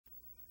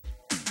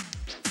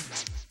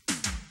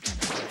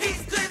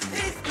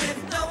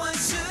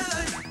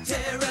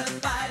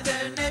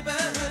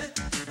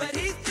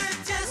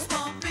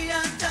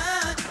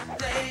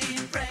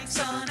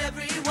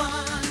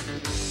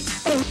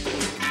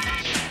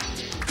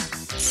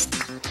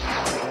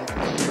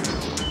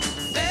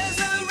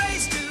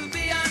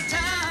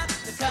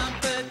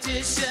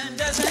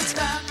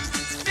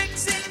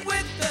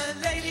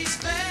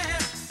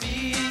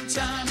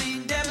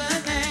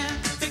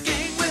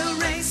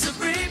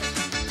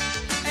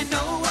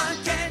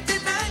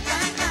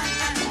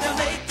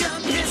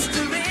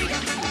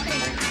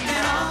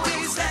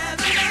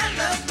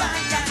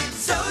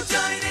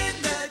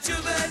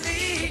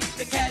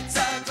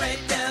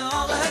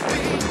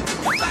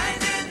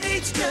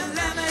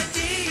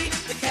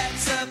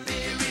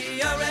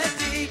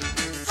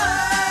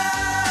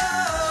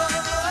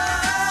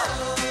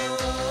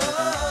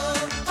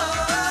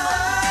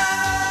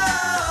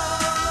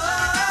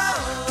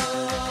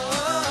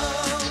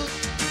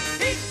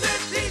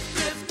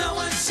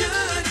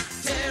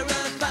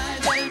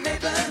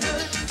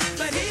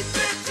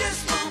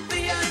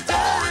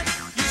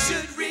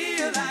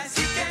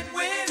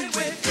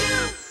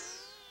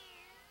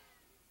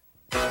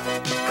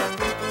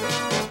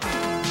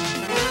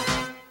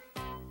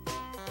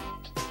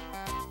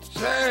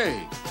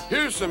Say,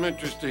 here's some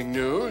interesting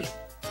news.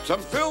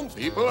 Some film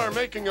people are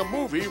making a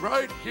movie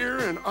right here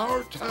in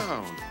our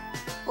town.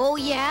 Oh,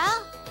 yeah?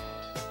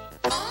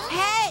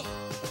 Hey,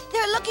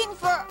 they're looking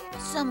for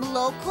some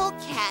local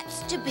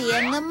cats to be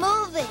in the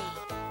movie.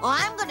 Well,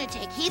 I'm going to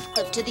take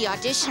Heathcliff to the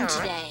audition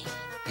today.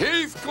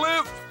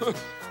 Heathcliff?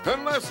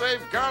 Unless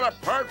they've got a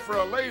part for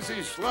a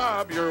lazy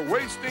slob, you're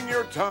wasting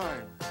your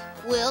time.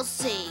 We'll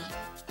see.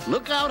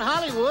 Look out,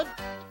 Hollywood.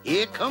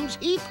 Here comes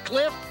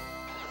Heathcliff.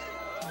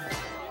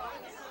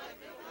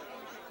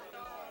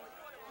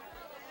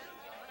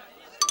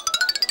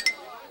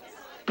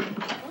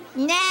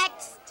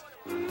 Next.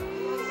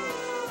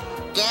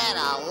 Get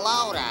a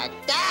load of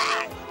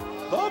that.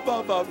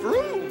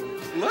 Room.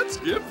 Let's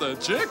give the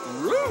chick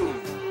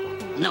room.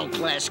 No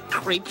class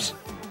creeps.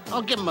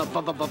 I'll give him a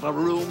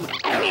room.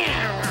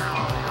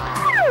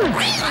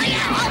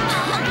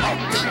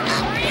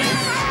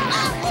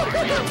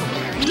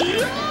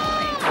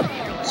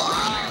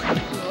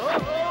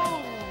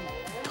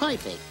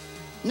 Perfect.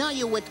 Now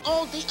you're with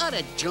all the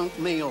other junk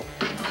mail.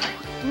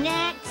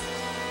 Next.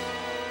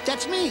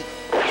 That's me.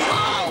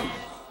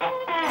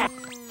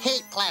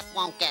 Heathcliff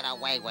won't get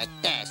away with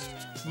this.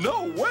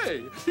 No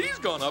way. He's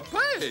gonna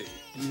pay.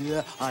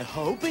 Yeah, I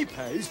hope he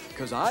pays,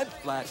 because I'm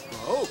flat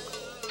broke.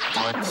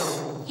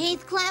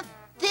 Heathcliff,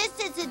 this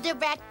is the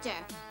director,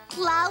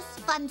 Klaus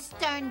von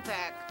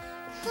Sternberg.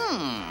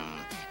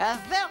 A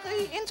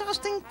very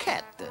interesting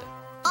cat.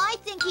 I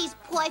think he's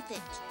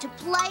perfect to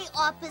play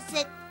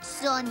opposite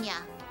Sonia.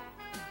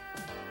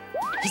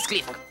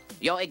 Heathcliff,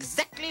 you're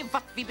exactly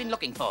what we've been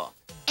looking for.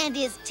 And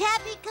his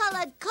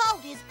tabby-colored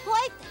coat is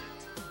perfect.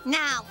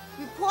 Now,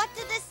 report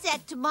to the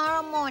set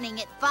tomorrow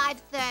morning at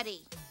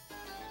 5:30.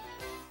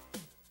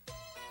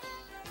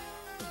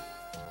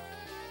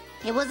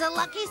 It was a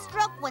lucky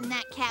stroke when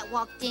that cat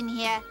walked in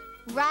here,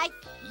 right?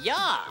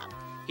 Yeah.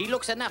 He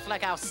looks enough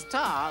like our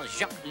star,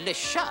 Jacques Le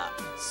Chat,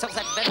 so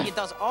that when he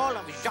does all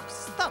of Jacques'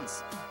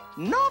 stunts,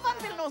 no one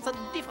will know the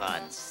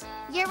difference.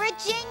 You're a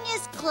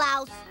genius,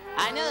 Klaus.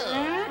 I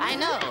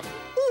know.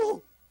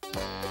 Ooh.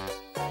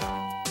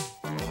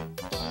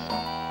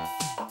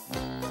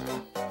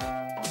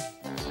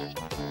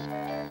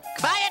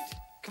 Quiet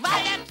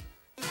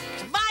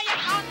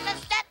on the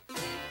set.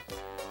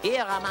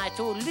 Here are my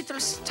two little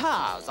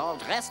stars, all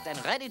dressed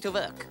and ready to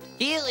work.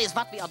 Here is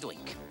what we are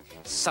doing.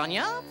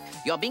 Sonia,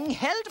 you're being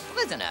held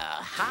prisoner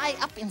high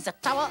up in the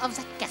tower of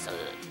that castle.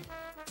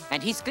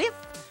 And Heathcliff,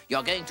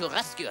 you're going to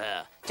rescue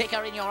her, take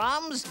her in your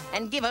arms,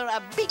 and give her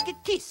a big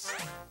kiss.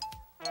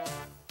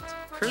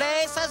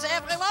 Places,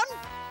 everyone?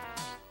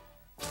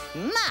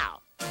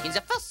 Now, in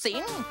the first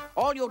scene,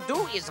 all you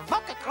do is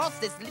walk across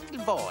this little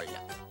ball.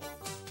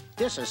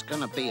 This is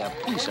gonna be a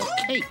piece of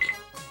cake.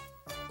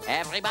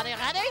 Everybody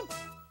ready?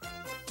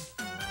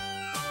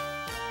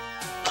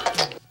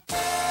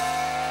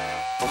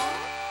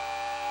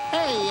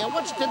 Hey,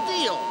 what's the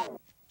deal?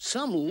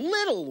 Some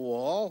little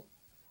wall?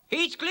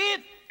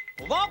 Heathcliff,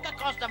 walk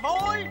across the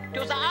wall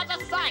to the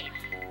other side.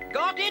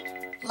 Got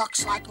it?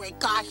 Looks like we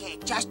got here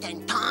just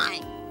in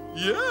time.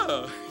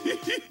 Yeah.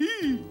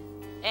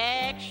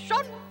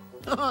 Action.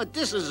 Oh,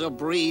 this is a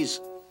breeze.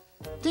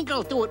 Think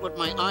I'll do it with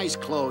my eyes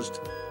closed.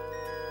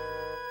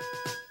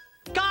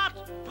 Cut,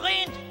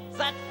 print.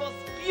 That was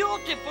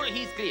beautiful,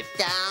 Heathcliff.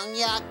 Down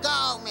you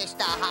go,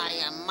 Mr. High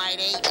and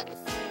Mighty.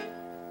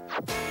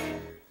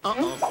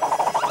 Uh-oh.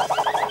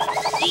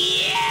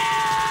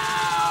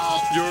 Yeah!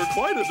 You're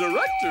quite a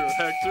director,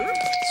 Hector.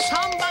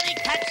 Somebody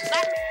catch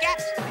that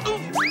cat.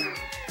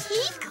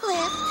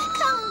 Heathcliff,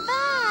 come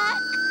back.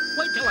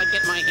 Wait till I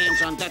get my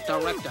hands on that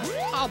director.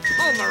 I'll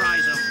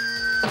pulverize him.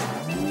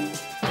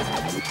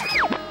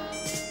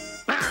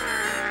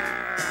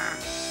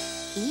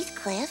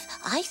 Heathcliff,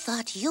 I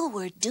thought you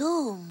were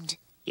doomed.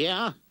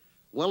 Yeah?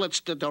 Well, it's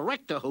the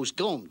director who's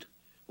doomed.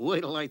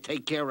 Wait till I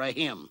take care of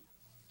him.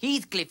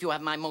 Heathcliff, you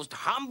have my most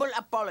humble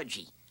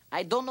apology.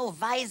 I don't know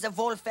why the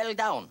wall fell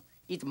down.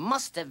 It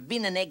must have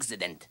been an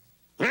accident.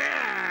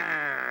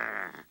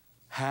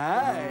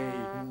 Hey,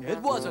 it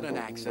wasn't an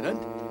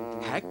accident.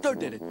 Hector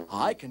did it.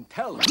 I can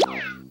tell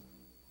him.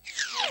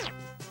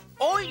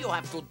 All you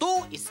have to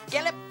do is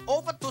gallop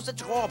over to the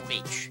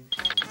drawbridge.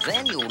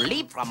 Then you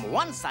leap from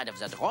one side of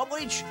the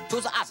drawbridge to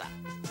the other.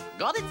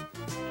 Got it?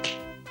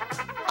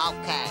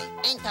 Okay,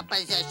 into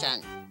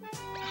position.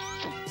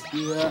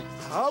 Yeah,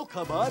 how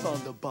come I'm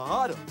on the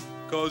bottom?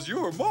 'Cause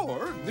you're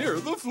more near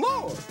the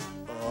floor.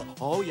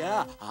 Oh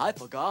yeah, I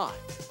forgot.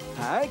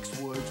 Thanks,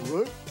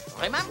 Wordsworth.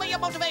 Remember your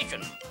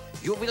motivation.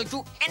 You will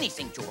do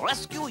anything to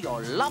rescue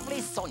your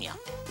lovely Sonia.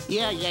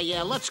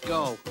 Yeah, let's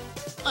go.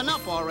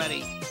 Enough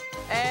already.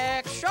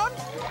 Action!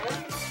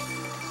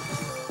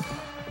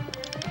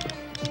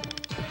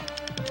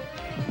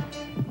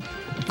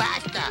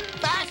 Faster!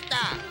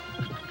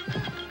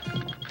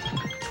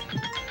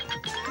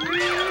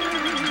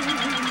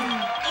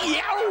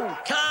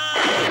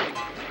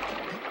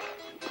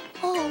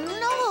 Oh,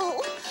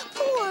 no.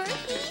 Poor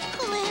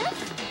Heathcliff.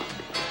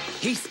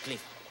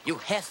 Heathcliff, you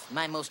have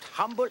my most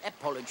humble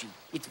apology.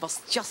 It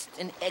was just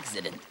an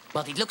accident,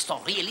 but it looks so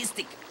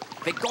realistic.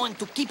 We're going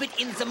to keep it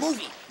in the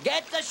movie.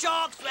 Get the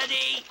sharks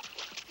ready.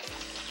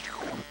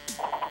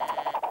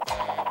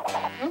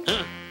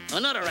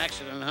 Another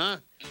accident, huh?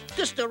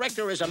 This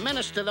director is a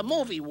menace to the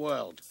movie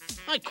world.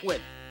 I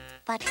quit.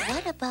 But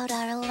what about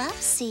our love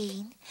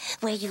scene,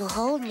 where you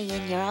hold me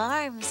in your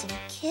arms and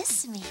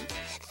kiss me?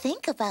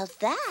 Think about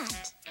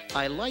that.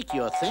 I like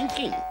your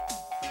thinking.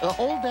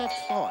 Hold that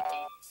thought.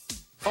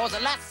 For the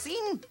last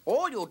scene,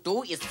 all you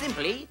do is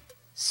simply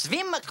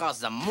swim across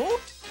the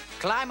moat,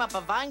 climb up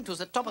a vine to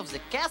the top of the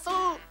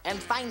castle,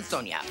 and find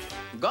Sonia.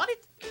 Got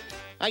it?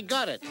 I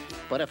got it.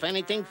 But if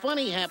anything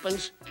funny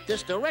happens,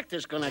 this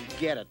director's gonna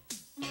get it.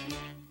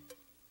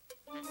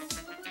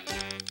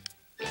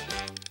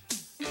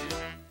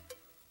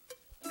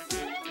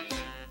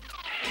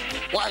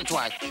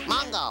 Wordsworth,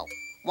 Mungo,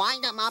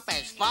 wind them up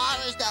as far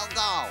as they'll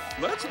go.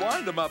 Let's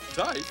wind him up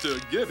tight to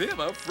give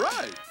him a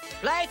fright.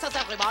 Places,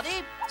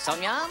 everybody.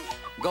 Sonia,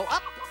 go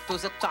up to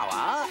the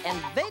tower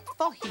and wait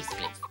for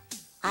Heathcliff.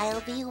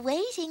 I'll be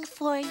waiting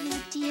for you,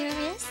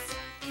 dearest.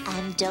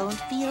 And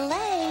don't be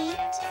late.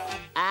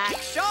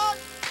 Action!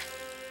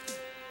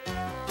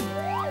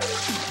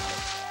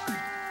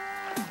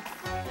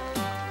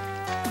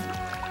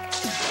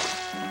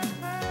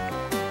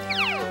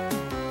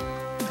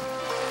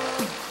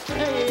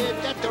 Hey,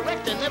 that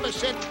director never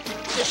said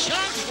the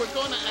sharks were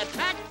gonna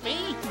attack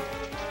me.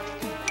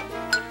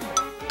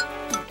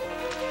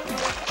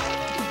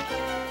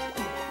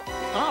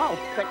 I'll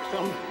fix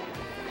them.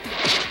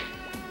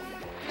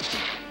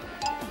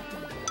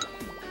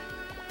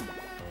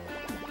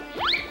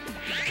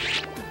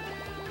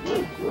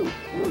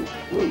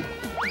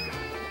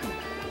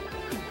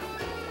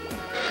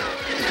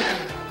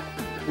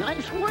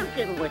 Nice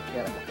working with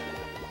you.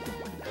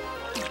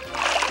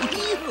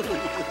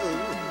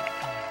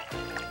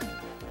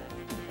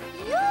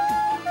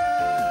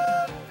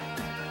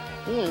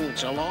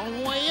 It's a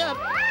long way up,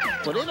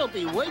 but it'll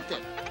be worth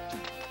it.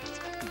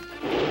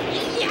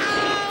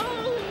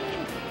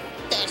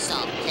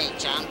 This'll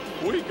teach 'em.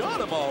 We got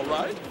him all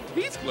right.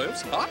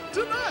 Heathcliff's hot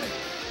tonight.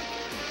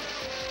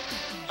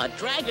 A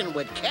dragon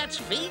with cat's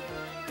feet?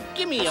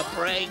 Give me a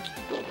break.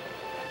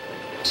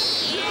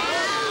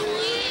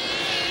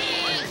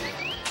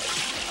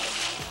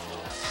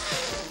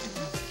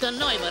 The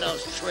nerve of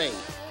those three,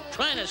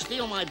 trying to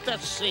steal my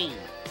best scene.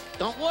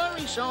 Don't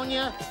worry,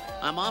 Sonia.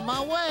 I'm on my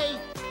way.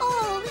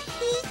 Oh,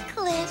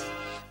 Heathcliff,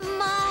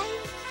 my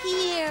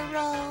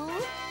hero.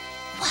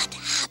 What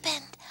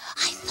happened?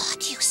 I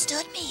thought you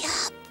stood me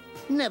up.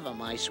 Never,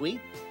 my sweet.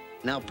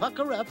 Now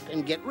pucker up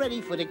and get ready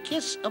for the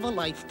kiss of a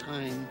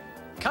lifetime.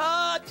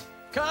 Cut!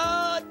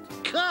 Cut!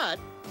 Cut?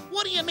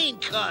 What do you mean,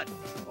 cut?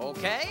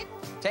 Okay,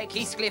 take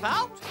Heathcliff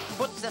out,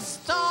 put the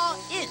star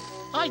in.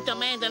 I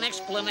demand an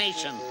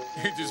explanation.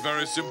 It is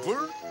very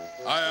simple.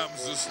 I am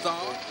the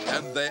star,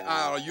 and they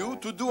hire you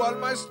to do all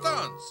my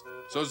stunts,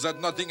 so that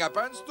nothing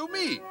happens to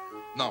me.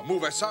 Now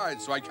move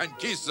aside so I can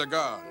kiss the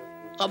girl.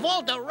 Of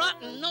all the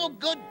rotten,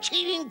 no-good,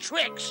 cheating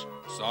tricks.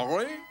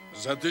 Sorry?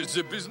 That is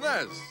the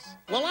business.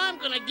 Well, I'm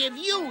gonna give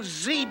you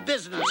the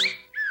business.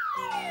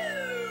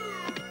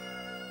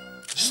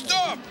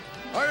 Stop!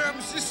 I am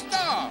the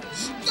star!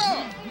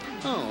 Stop!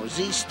 Oh,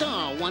 the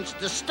star wants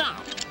to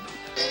stop.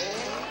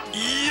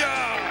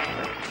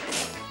 Yeah!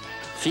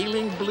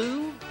 Feeling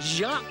blue,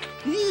 Jacques?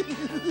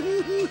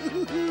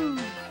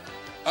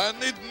 I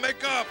need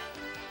makeup.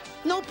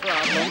 No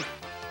problem.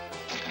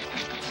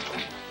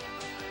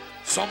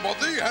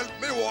 Somebody help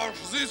me wash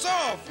this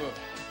off.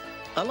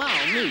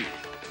 Allow me.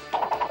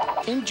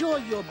 Enjoy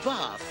your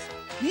bath.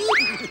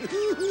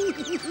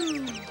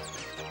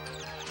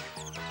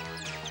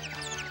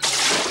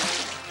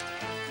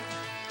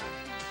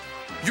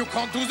 You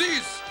can't do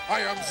this.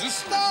 I am the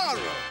star.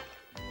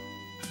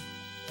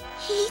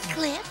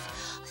 Heathcliff,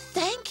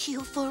 thank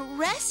you for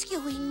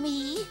rescuing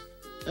me.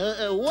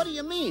 What do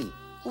you mean?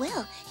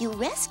 Well, you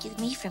rescued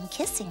me from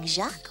kissing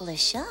Jacques Le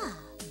Chat.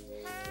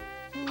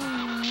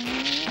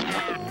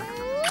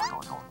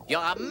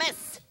 You're a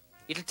mess.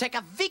 It'll take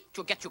a week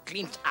to get you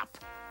cleaned up.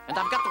 And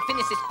I've got to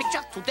finish this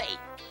picture today.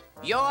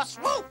 You're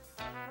through.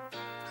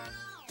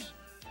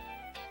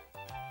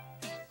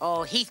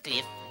 Oh,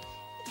 Heathcliff,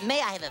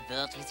 may I have a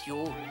word with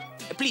you?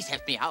 Please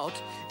help me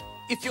out.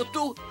 If you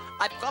do,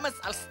 I promise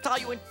I'll star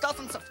you in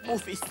dozens of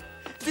movies.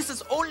 This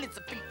is only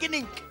the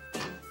beginning.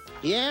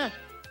 Yeah?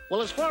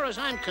 Well, as far as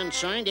I'm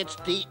concerned, it's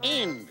the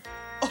end.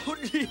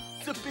 Only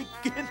the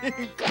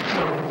beginning.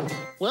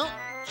 Well,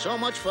 so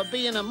much for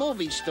being a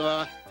movie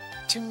star.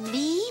 To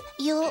me,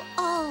 you'll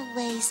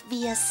always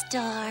be a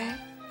star.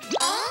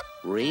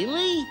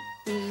 Really?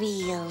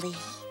 Really.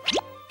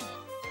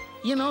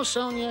 You know,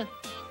 Sonia,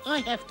 I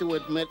have to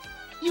admit,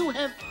 you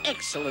have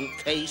excellent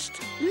taste.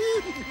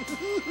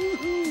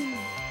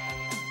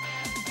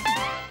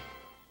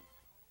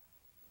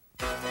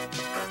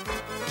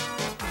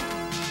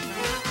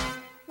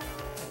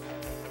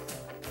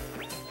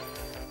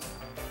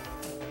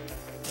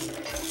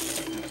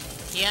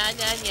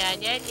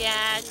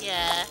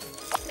 Yeah.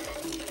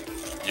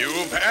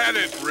 You've had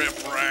it,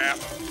 riff-raff.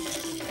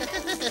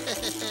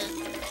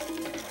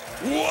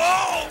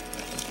 Whoa!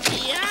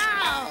 Yeah!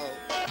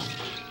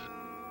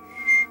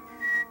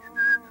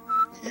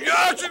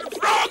 Johnson,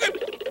 Frogan!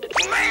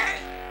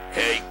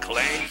 Hey,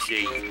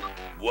 Clancy,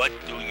 what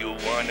do you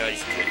want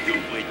us to do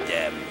with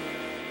them?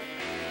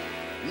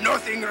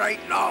 Nothing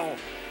right now.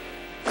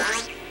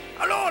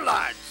 Hello,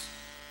 lads.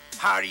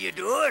 How are you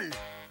doing?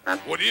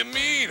 What do you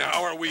mean,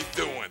 how are we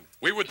doing?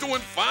 We were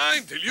doing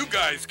fine till you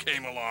guys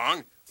came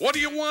along. What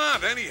do you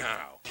want,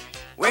 anyhow?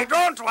 We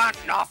don't want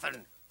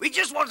nothing. We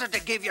just wanted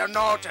to give you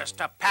notice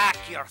to pack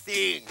your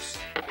things.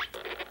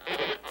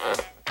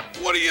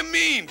 What do you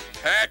mean,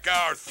 pack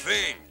our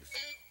things?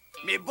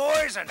 Me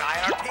boys and I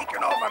are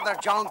taking over the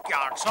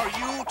junkyard, so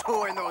you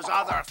two and those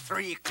other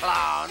 3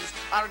 clowns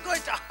are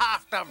going to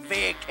have to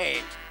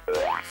vacate.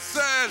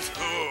 Says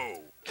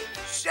who?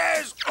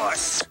 Says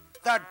us,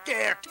 the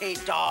dirty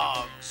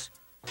dogs.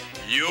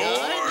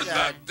 You're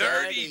the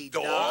dirty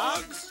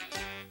dogs?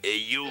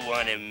 You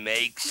want to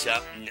make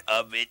something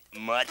of it,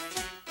 Mutt?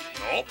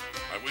 Nope,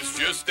 I was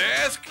just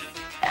asking.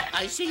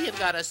 I see you've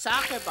got a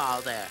soccer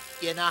ball there.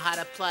 You know how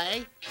to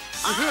play?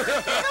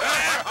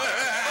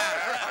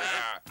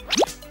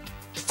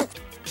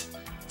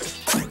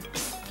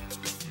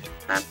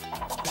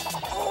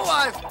 Oh,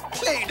 I've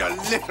played a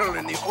little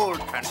in the old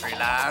country,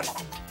 lad.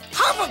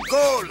 Have a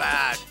go,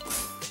 lad.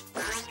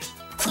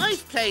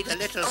 I've played a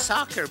little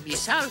soccer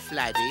myself,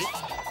 laddie.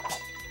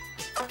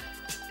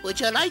 Would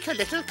you like a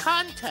little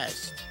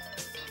contest?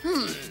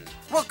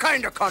 What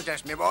kind of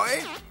contest, me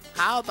boy?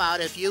 How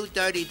about if you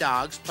dirty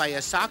dogs play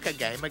a soccer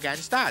game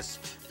against us?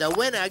 The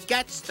winner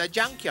gets the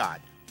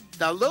junkyard.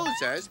 The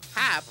losers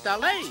have to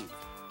leave.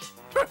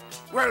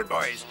 Well,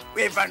 boys,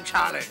 we've been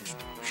challenged.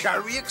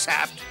 Shall we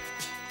accept?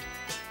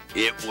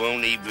 It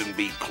won't even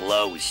be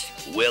close.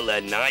 We'll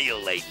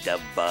annihilate the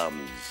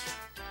bums.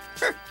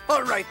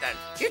 All right, then.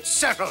 It's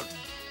settled.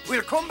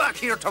 We'll come back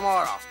here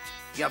tomorrow.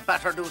 You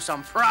better do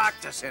some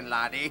practicing,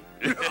 laddie.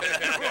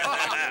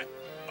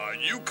 Are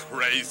you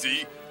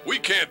crazy? We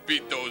can't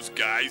beat those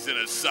guys in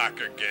a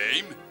soccer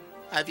game.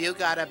 Have you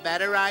got a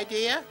better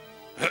idea?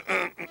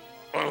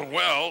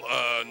 No,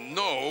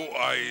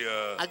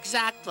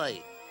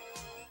 Exactly.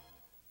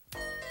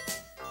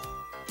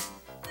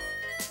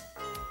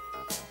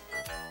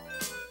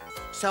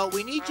 So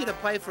we need you to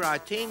play for our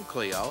team,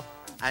 Cleo.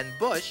 And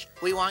Bush,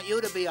 we want you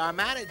to be our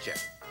manager.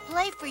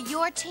 Play for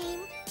your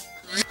team?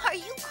 Are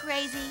you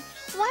crazy?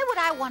 Why would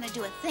I want to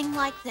do a thing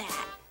like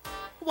that?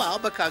 Well,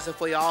 because if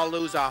we all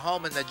lose our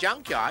home in the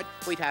junkyard,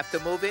 we'd have to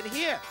move in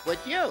here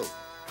with you.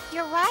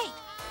 You're right.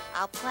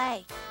 I'll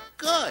play.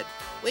 Good.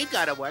 We've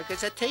got to work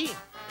as a team.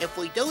 If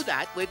we do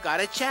that, we've got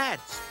a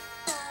chance.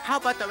 How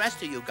about the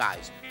rest of you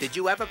guys? Did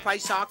you ever play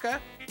soccer?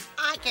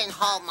 I can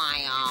hold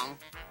my own.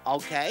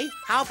 Okay.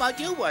 How about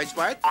you,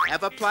 Wordsworth?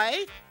 Ever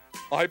play?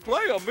 I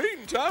play a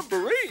mean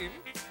tambourine.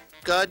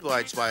 Good,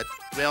 Wordsworth.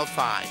 Real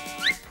fine.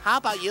 How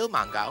about you,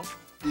 Mungo?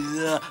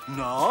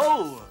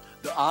 No,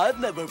 I've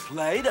never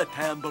played a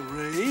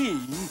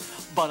tambourine,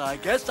 but I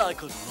guess I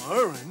could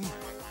learn.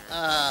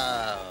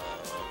 Oh.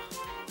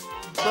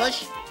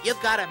 Bush,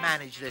 you've got to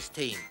manage this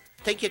team.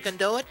 Think you can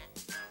do it?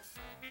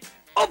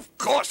 Of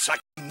course I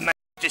can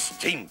manage this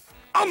team.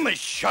 I'm as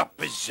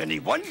sharp as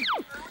anyone.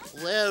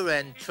 We're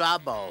in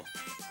trouble.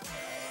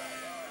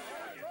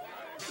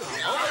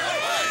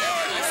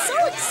 I'm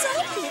so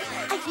excited.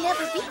 I've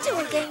never been to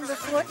a game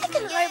before. I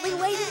can hardly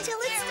wait until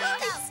it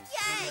starts.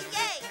 Yay,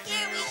 yay,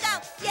 here we go.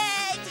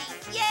 Yay,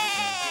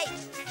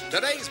 yay.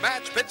 Today's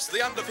match pits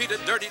the undefeated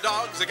Dirty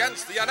Dogs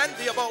against the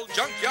unenviable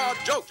Junkyard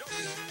Jokes.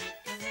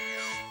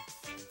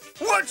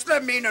 What's the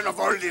meaning of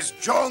all this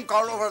junk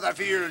all over the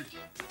field?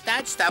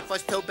 That stuff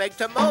was too big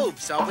to move,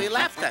 so we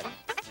left it.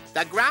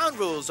 The ground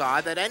rules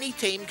are that any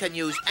team can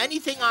use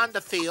anything on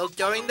the field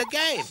during the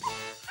game.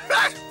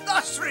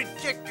 That's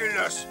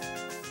ridiculous.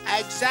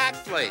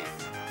 Exactly.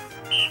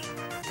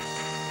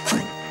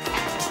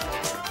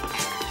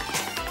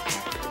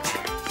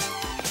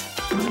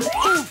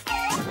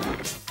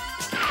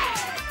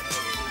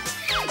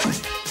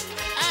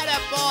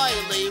 Attaboy,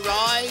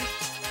 Leroy.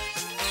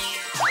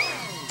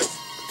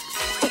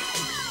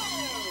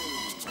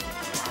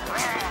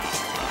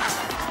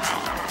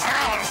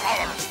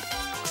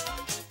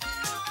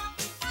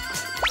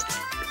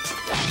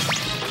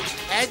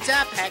 Heads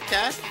up,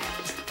 Hector.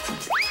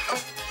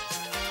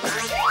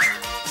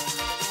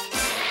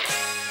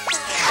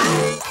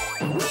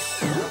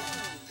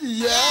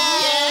 Yay!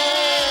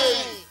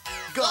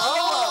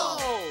 Go!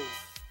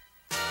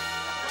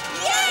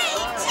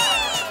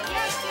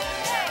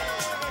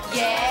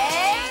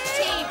 Yay,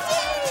 team!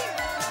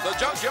 The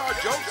Junkyard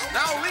Jokes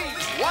now lead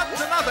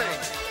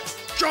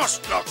 1-0.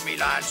 Just luck, me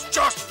lads,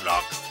 just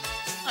luck.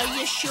 Are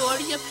you sure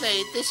you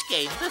played this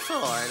game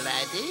before,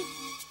 laddie?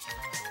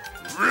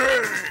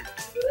 Really?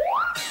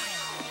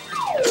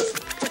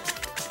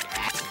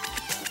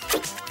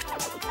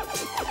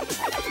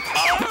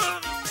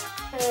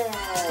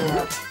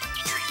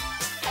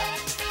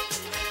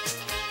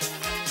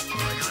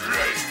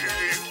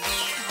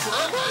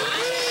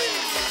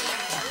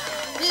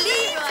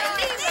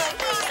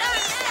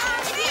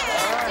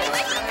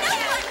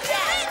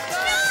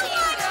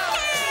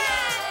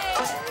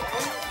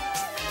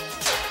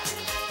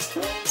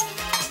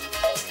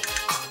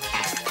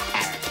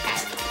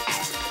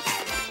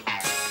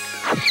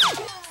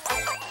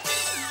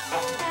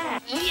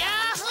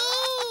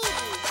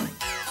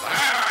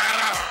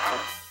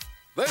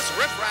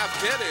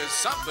 Telegraph Kid is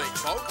something,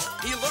 folks.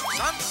 He looks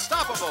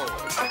unstoppable.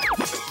 Go,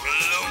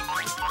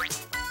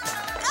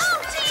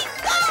 team,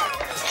 go!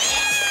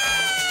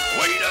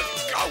 Way to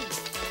go!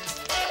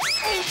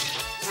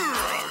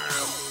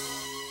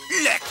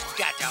 Let's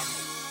get him.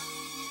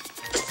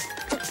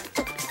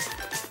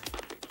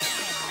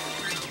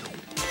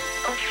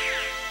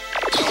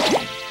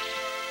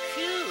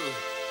 Phew.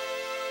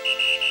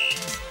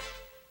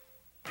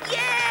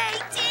 Yay,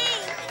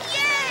 team!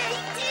 Yay,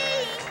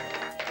 team!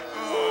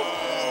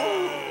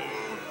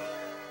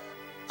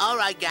 All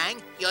right,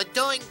 gang. You're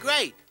doing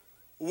great.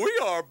 We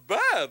are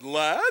bad,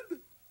 lad.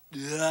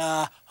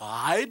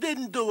 I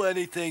didn't do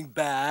anything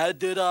bad,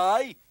 did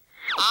I?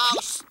 Oh,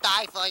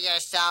 stifle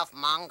yourself,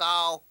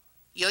 Mungo.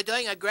 You're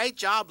doing a great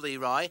job,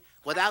 Leroy.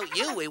 Without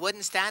you, we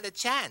wouldn't stand a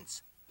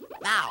chance.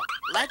 Now,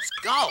 let's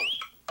go.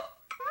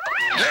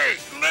 Hey,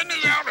 let me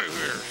out of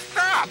here.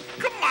 Stop.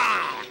 Come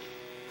on.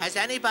 Has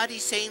anybody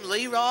seen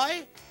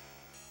Leroy?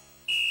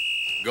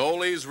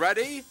 Goalie's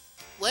ready?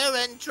 We're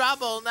in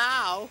trouble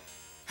now.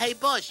 Hey,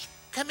 Bush,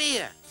 come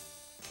here.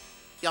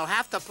 You'll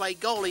have to play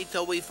goalie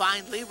till we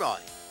find Leroy.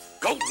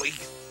 Goalie?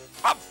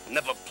 I've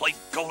never played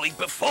goalie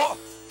before.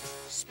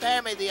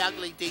 Spare me the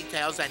ugly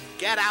details and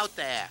get out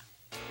there.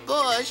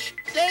 Bush,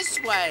 this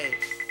way.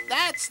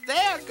 That's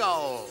their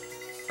goal.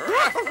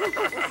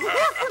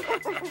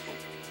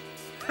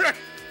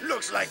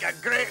 Looks like a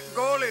great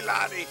goalie,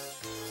 laddie.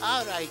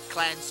 All right,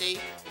 Clancy.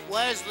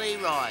 Where's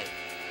Leroy?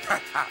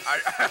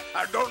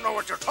 I don't know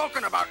what you're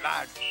talking about,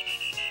 lad.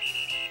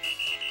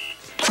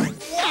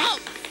 Whoa!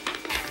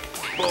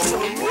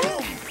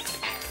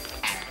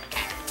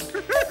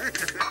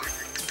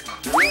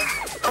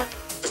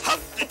 How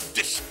did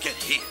this get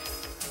here?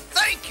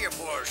 Thank you,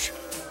 Bush.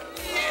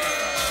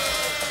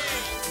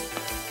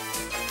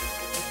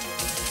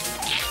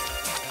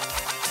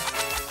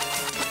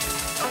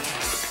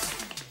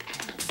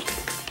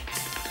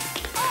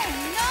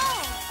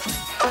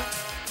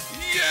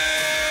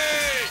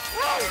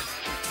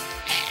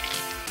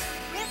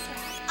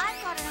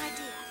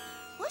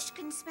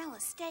 Smell a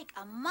steak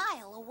a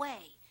mile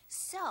away.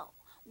 So,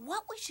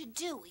 what we should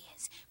do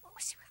is...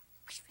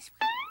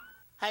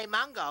 Hey,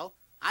 Mungo,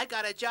 I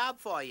got a job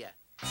for you.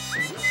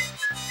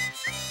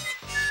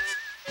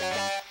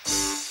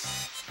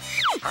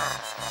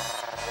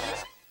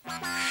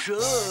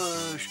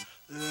 Shush.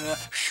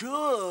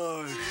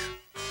 Shush.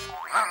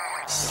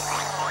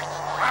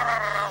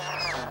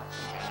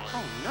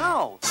 Oh,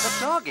 no. The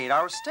dog ate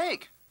our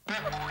steak. 5-5,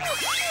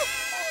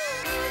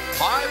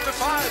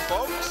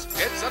 folks.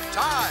 It's a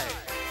tie.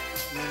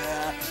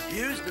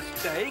 Here's the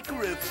steak,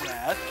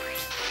 riff-raff.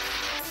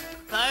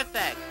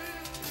 Perfect.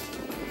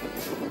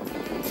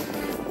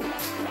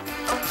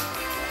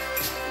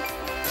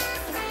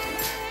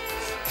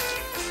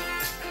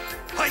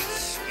 I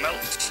smell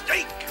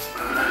steak.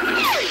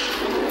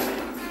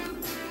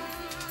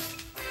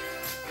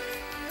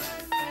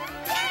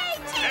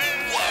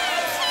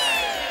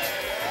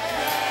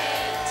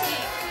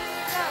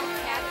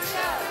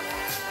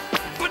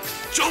 But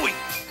Joey,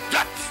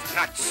 that's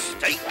not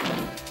steak.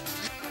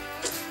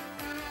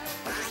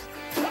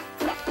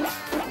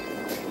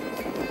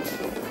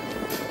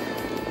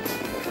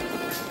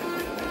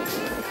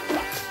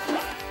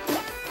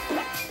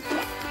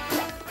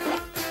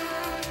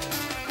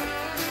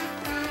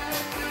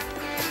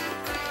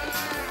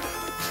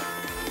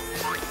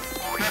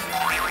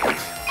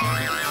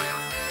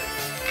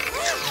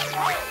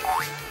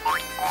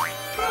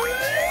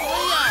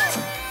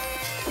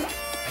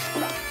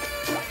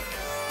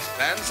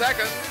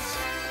 Seconds.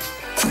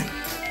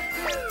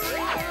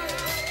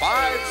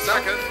 5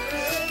 seconds.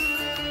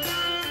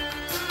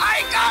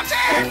 I got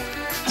it!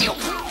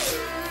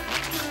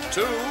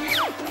 2,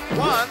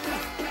 1.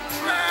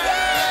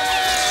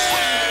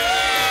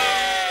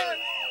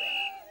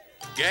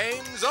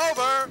 Game's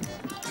over.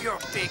 You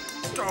big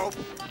dope.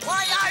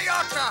 Why,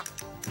 Iota?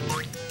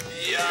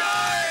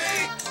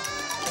 Yikes!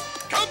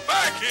 Come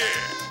back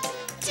here.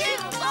 2,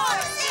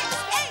 4, 6,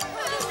 8.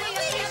 We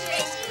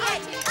appreciate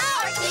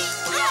our team.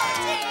 Yay!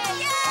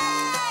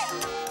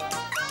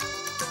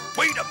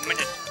 Wait a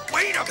minute.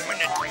 Wait a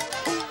minute.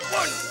 Who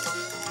won?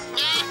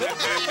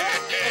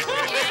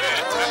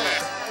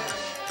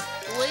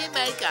 We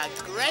make a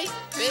great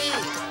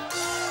team.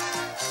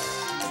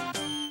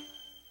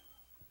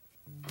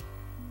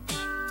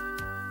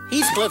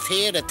 Heathcliff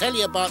here to tell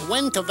you about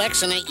when to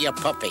vaccinate your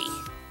puppy.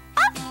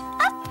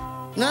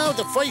 Now,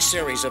 the first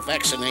series of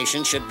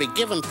vaccination should be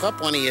given pup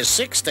when he is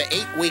 6 to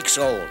 8 weeks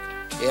old.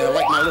 Yeah,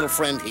 like my little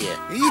friend here.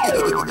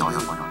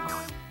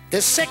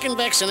 The second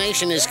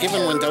vaccination is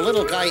given when the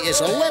little guy is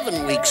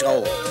 11 weeks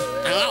old.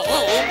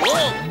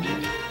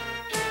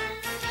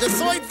 The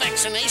third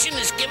vaccination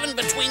is given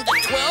between the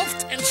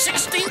 12th and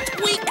 16th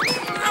week.